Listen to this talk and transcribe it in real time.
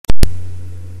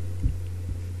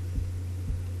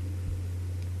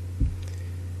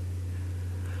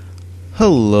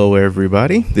Hello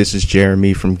everybody, this is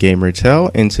Jeremy from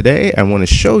GamerTell, and today I want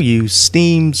to show you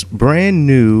Steam's brand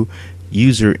new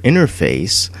user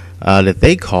interface that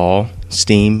they call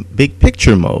Steam Big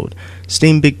Picture Mode.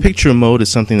 Steam Big Picture Mode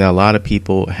is something that a lot of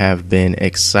people have been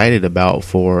excited about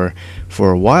for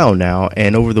a while now,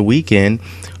 and over the weekend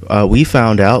we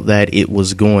found out that it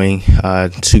was going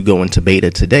to go into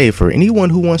beta today for anyone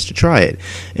who wants to try it.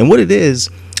 And what it is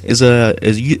a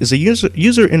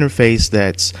user interface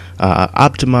that's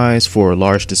optimized for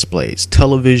large displays,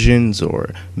 televisions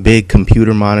or big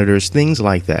computer monitors, things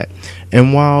like that.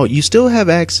 And while you still have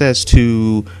access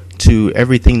to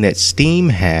everything that Steam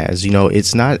has, you know,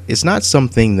 it's not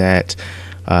something that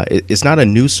it's not a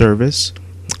new service.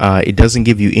 It doesn't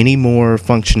give you any more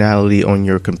functionality on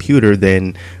your computer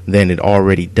than it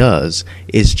already does.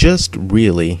 It's just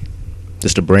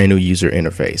a brand new user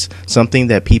interface, something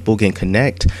that people can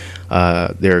connect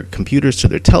their computers to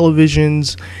their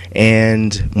televisions,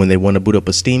 and when they want to boot up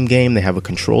a Steam game, they have a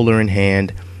controller in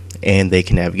hand and they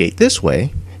can navigate this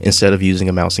way instead of using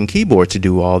a mouse and keyboard to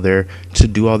do all their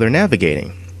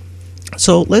navigating.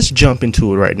 So let's jump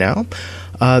into it right now.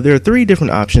 There are three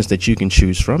different options that you can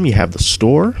choose from. You have the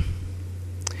store,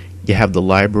 you have the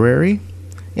library,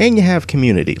 and you have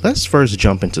community. Let's first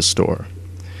jump into store.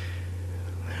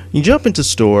 You jump into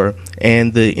store,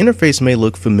 and the interface may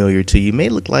look familiar to you. May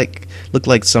look like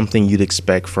something you'd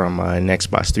expect from an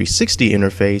Xbox 360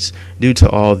 interface due to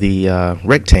all the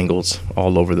rectangles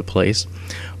all over the place.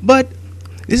 But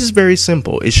this is very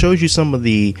simple. It shows you some of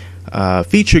the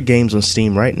featured games on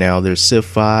Steam right now. There's Civ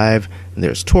 5,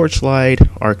 there's Torchlight,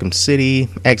 Arkham City,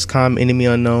 XCOM, Enemy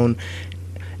Unknown,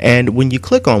 and when you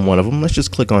click on one of them, let's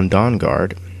just click on Dawn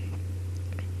Guard.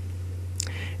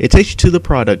 It takes you to the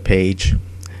product page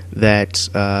that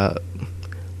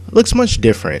looks much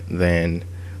different than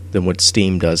what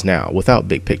Steam does now without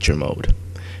Big Picture Mode.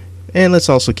 And let's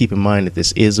also keep in mind that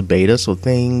this is a beta, so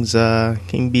things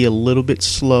can be a little bit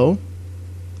slow.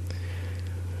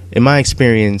 In my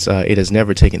experience, it has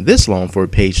never taken this long for a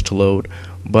page to load,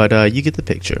 but you get the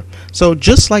picture. So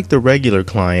just like the regular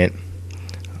client,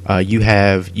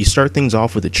 you start things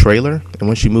off with a trailer, and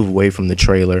once you move away from the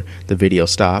trailer, the video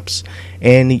stops,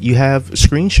 and you have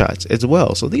screenshots as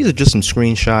well. So these are just some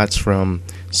screenshots from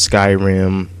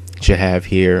Skyrim that you have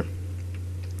here.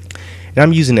 And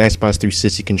I'm using the Xbox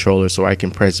 360 controller, so I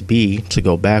can press B to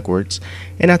go backwards.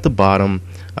 And at the bottom,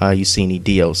 you see any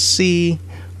DLC.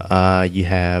 You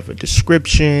have a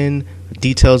description,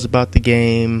 details about the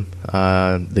game,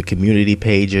 the community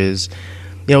pages.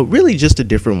 You know, really just a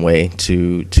different way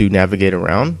to navigate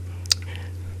around.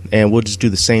 And we'll just do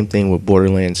the same thing with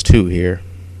Borderlands 2 here.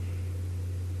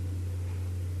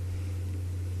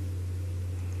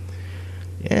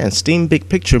 Yeah, and Steam Big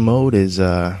Picture Mode is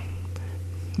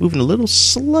moving a little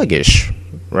sluggish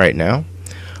right now,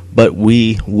 but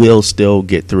we will still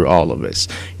get through all of this.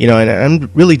 You know, and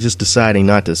I'm really just deciding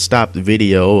not to stop the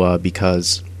video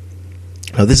because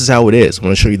this is how it is. I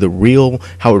want to show you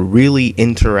how it really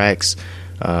interacts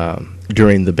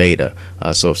during the beta.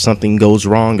 So if something goes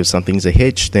wrong, if something's a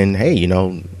hitch, then hey, you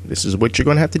know, this is what you're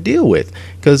going to have to deal with,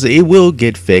 because it will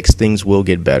get fixed, things will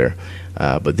get better.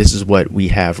 But this is what we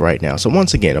have right now. So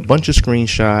once again, a bunch of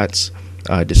screenshots,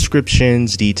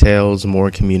 descriptions, details,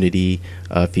 more community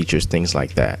features, things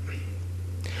like that.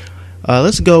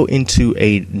 Let's go into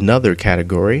another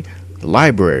category, the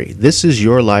library. This is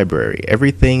your library.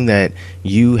 Everything that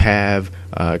you have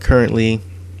currently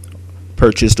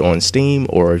purchased on Steam,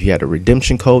 or if you had a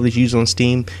redemption code that you use on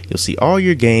Steam, you'll see all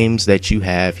your games that you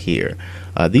have here.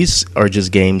 These are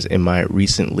just games in my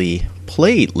recently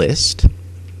played list,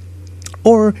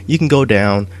 or you can go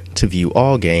down to view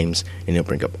all games and it'll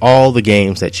bring up all the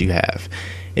games that you have.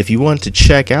 If you want to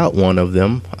check out one of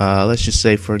them, let's just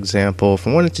say, for example, if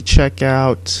I wanted to check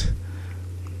out,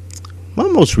 my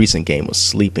most recent game was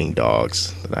Sleeping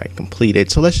Dogs that I completed,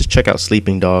 so let's just check out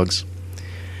Sleeping Dogs.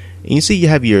 And you see you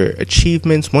have your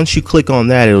achievements. Once you click on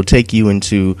that, it'll take you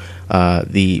into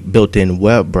the built-in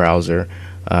web browser,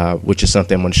 which is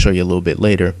something I'm going to show you a little bit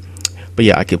later. But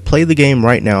yeah, I could play the game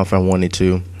right now if I wanted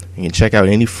to. You can check out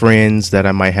any friends that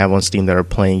I might have on Steam that are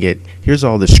playing it. Here's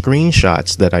all the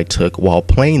screenshots that I took while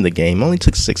playing the game. I only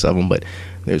took 6 of them, but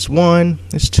there's 1,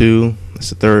 there's 2,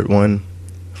 there's the 3rd one,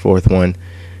 4th one,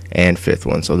 and 5th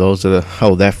one. So those are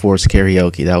that Force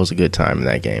Karaoke. That was a good time in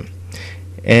that game.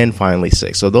 And finally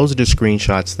 6. So those are the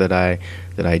screenshots that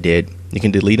I did. You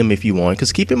can delete them if you want,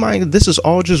 because keep in mind this is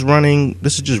just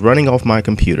running off my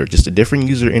computer, just a different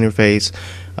user interface.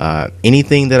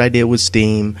 Anything that I did with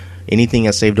Steam, anything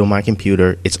I saved on my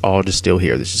computer, it's all just still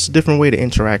here. There's just a different way to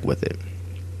interact with it.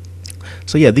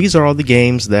 So yeah, these are all the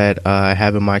games that I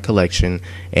have in my collection,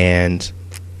 and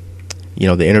the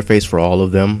interface for all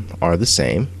of them are the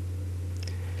same.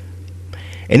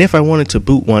 And if I wanted to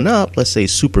boot one up, let's say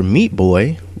Super Meat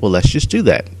Boy, well, let's just do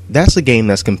that. That's a game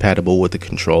that's compatible with the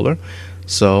controller.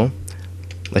 So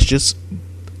let's just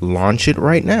launch it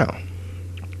right now.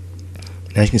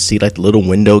 Now you can see like the little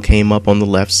window came up on the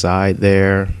left side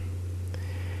there.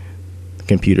 The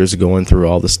computer's going through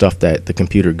all the stuff that the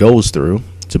computer goes through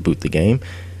to boot the game.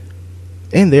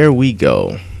 And there we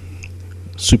go.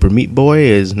 Super Meat Boy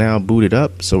is now booted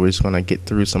up. So we're just going to get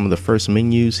through some of the first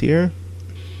menus here.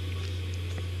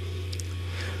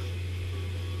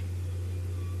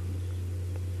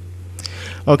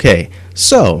 Okay,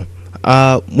 so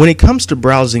when it comes to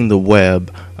browsing the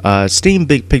web, Steam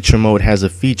Big Picture Mode has a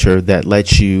feature that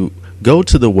lets you go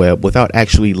to the web without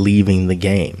actually leaving the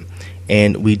game.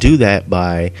 And we do that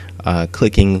by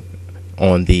clicking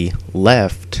on the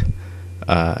left.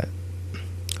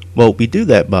 Well, we do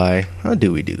that by, how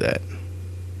do we do that?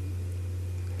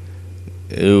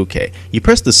 Okay, you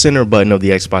press the center button of the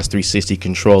Xbox 360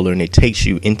 controller and it takes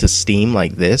you into Steam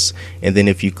like this, and then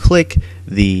if you click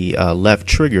the left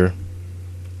trigger,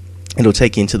 it'll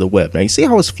take you into the web. Now you see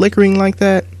how it's flickering like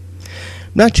that?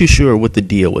 Not too sure what the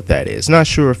deal with that is. Not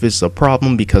sure if it's a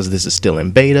problem because this is still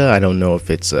in beta. I don't know if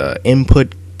it's an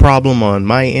input problem on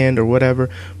my end or whatever,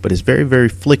 but it's very, very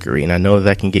flickery, and I know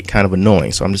that can get kind of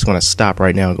annoying. So I'm just going to stop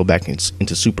right now and go back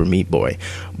into Super Meat Boy.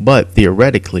 But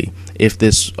theoretically, if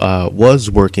this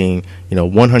was working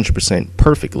 100%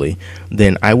 perfectly,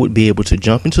 then I would be able to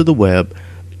jump into the web,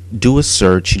 do a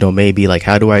search, maybe like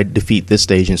how do I defeat this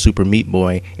stage in Super Meat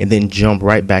Boy, and then jump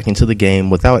right back into the game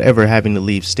without ever having to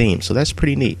leave Steam. So that's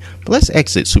pretty neat. But let's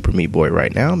exit Super Meat Boy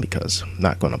right now because I'm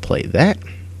not going to play that.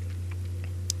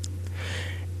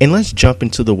 And let's jump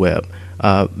into the web.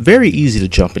 Very easy to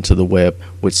jump into the web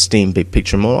with Steam Big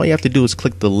Picture Mode. All you have to do is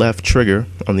click the left trigger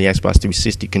on the Xbox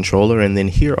 360 controller, and then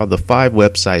here are the 5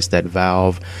 websites that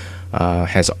Valve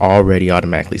has already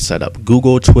automatically set up: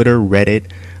 Google, Twitter,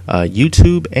 Reddit,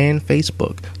 YouTube, and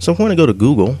Facebook. So if I want to go to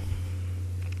Google,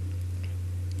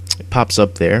 it pops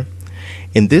up there.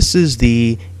 And this is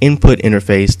the input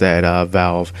interface that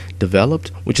Valve developed,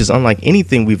 which is unlike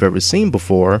anything we've ever seen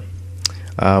before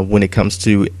when it comes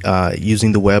to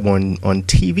using the web on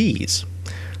TVs.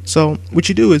 So what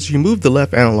you do is you move the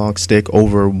left analog stick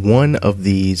over one of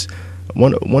the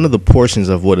portions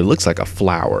of what it looks like a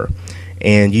flower,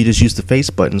 and you just use the face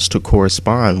buttons to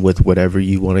correspond with whatever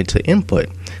you wanted to input.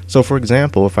 So for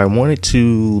example, if I wanted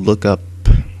to look up,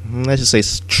 let's just say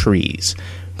trees,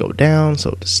 go down,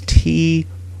 so it's T,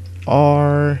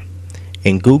 R,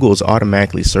 and Google is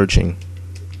automatically searching,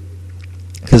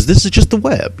 because this is just the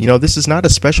web. This is not a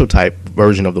special type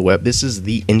version of the web. This is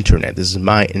the internet. This is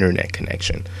my internet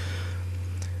connection.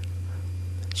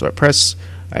 So I press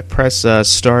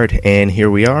start, and here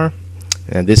we are.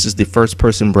 And this is the first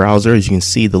person browser. As you can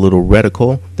see, the little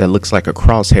reticle that looks like a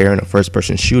crosshair in a first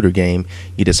person shooter game.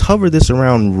 You just hover this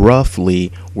around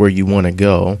roughly where you want to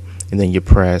go, and then you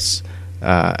press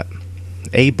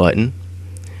A button,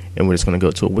 and we're just going to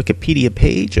go to a Wikipedia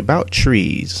page about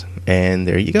trees. And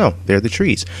there you go. There are the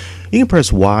trees. You can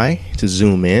press Y to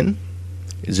zoom in.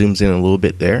 It zooms in a little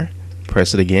bit there.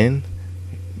 Press it again.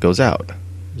 It goes out.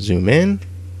 Zoom in.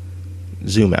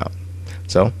 Zoom out.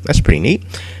 So that's pretty neat.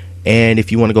 And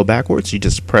if you want to go backwards, you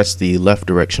just press the left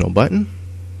directional button,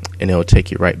 and it'll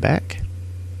take you right back.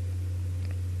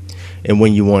 And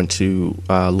when you want to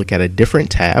look at a different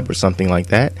tab or something like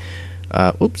that,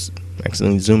 oops,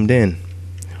 accidentally zoomed in.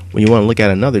 When you want to look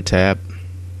at another tab,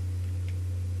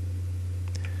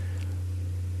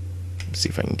 see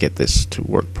if I can get this to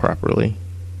work properly.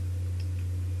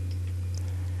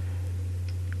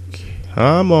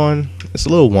 Come on. It's a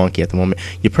little wonky at the moment.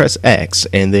 You press X,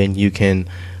 and then you can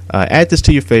add this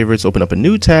to your favorites, open up a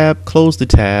new tab, close the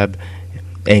tab,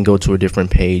 and go to a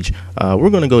different page. We're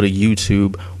going to go to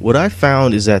YouTube. What I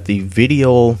found is that the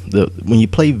video, when you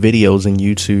play videos in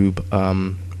YouTube,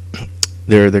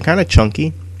 they're kind of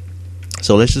chunky.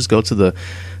 So let's just go to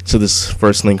this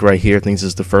first link right here. I think this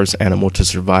is the first animal to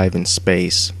survive in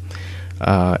space.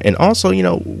 And also,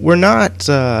 we're not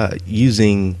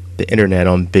using the internet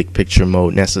on Big Picture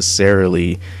Mode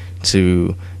necessarily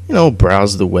to,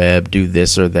 browse the web, do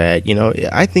this or that.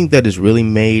 I think that is really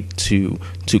made to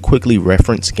quickly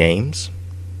reference games.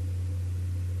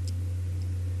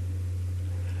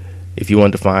 If you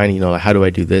want to find, how do I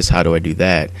do this, how do I do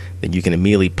that, then you can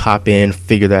immediately pop in,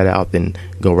 figure that out, then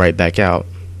go right back out.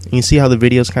 You can see how the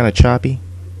video is kind of choppy.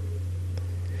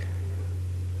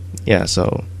 Yeah,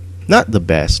 so not the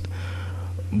best.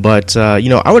 But you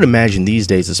know, I would imagine these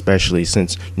days, especially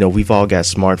since you know we've all got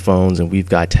smartphones and we've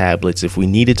got tablets, if we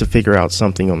needed to figure out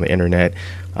something on the internet,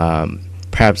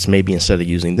 perhaps maybe instead of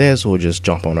using this, we'll just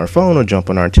jump on our phone or jump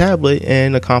on our tablet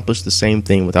and accomplish the same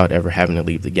thing without ever having to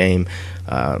leave the game.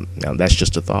 Now that's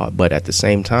just a thought, but at the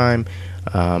same time,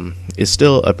 it's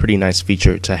still a pretty nice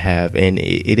feature to have. And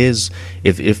it is,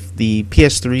 if the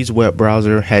PS3's web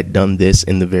browser had done this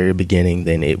in the very beginning,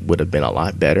 then it would have been a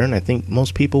lot better, and I think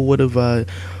most people would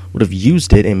have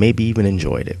used it and maybe even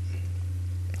enjoyed it.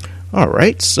 All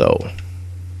right, so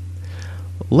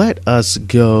let us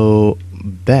go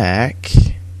back.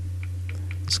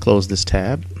 Let's close this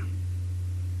tab.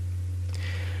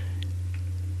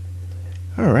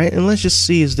 Alright, and let's just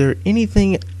see, is there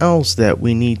anything else that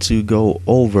we need to go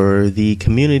over? The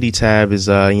community tab is,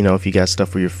 you know, if you got stuff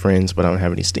for your friends, but I don't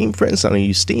have any Steam friends, I don't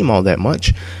use Steam all that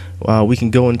much. We can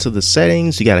go into the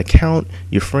settings. You got account,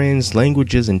 your friends,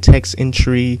 languages and text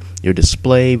entry, your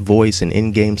display, voice, and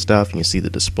in-game stuff. And you see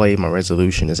the display, my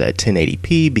resolution is at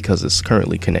 1080p because it's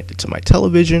currently connected to my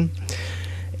television.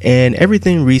 And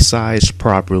everything resized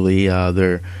properly.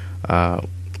 There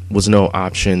was no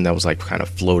option that was like kind of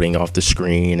floating off the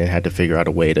screen and had to figure out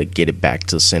a way to get it back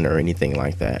to center or anything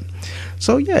like that.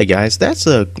 So yeah, guys, that's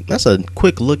a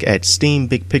quick look at Steam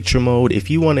Big Picture Mode. If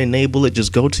you want to enable it,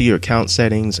 just go to your account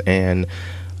settings and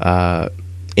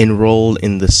enroll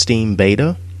in the Steam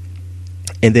beta.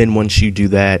 And then once you do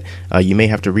that, you may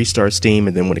have to restart Steam,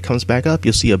 and then when it comes back up,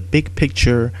 you'll see a big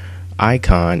picture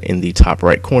icon in the top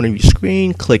right corner of your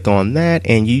screen. Click on that,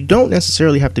 and you don't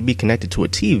necessarily have to be connected to a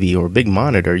TV or a big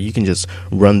monitor. You can just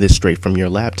run this straight from your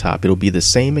laptop. It'll be the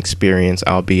same experience,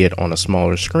 albeit on a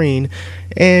smaller screen,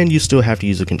 and you still have to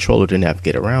use a controller to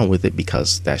navigate around with it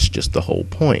because that's just the whole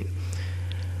point.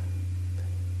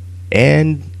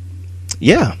 And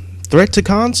yeah, threat to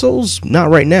consoles,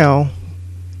 not right now.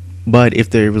 But if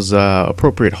there was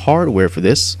appropriate hardware for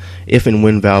this, if and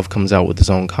when Valve comes out with its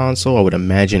own console, I would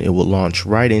imagine it will launch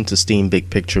right into Steam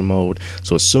Big Picture Mode.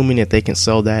 So assuming that they can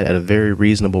sell that at a very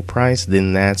reasonable price,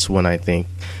 then that's when I think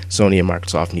Sony and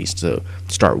Microsoft needs to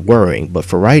start worrying. But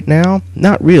for right now,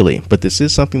 not really. But this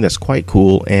is something that's quite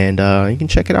cool, and you can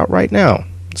check it out right now.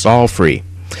 It's all free.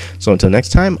 So until next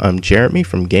time, I'm Jeremy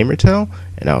from GamerTell,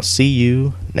 and I'll see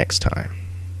you next time.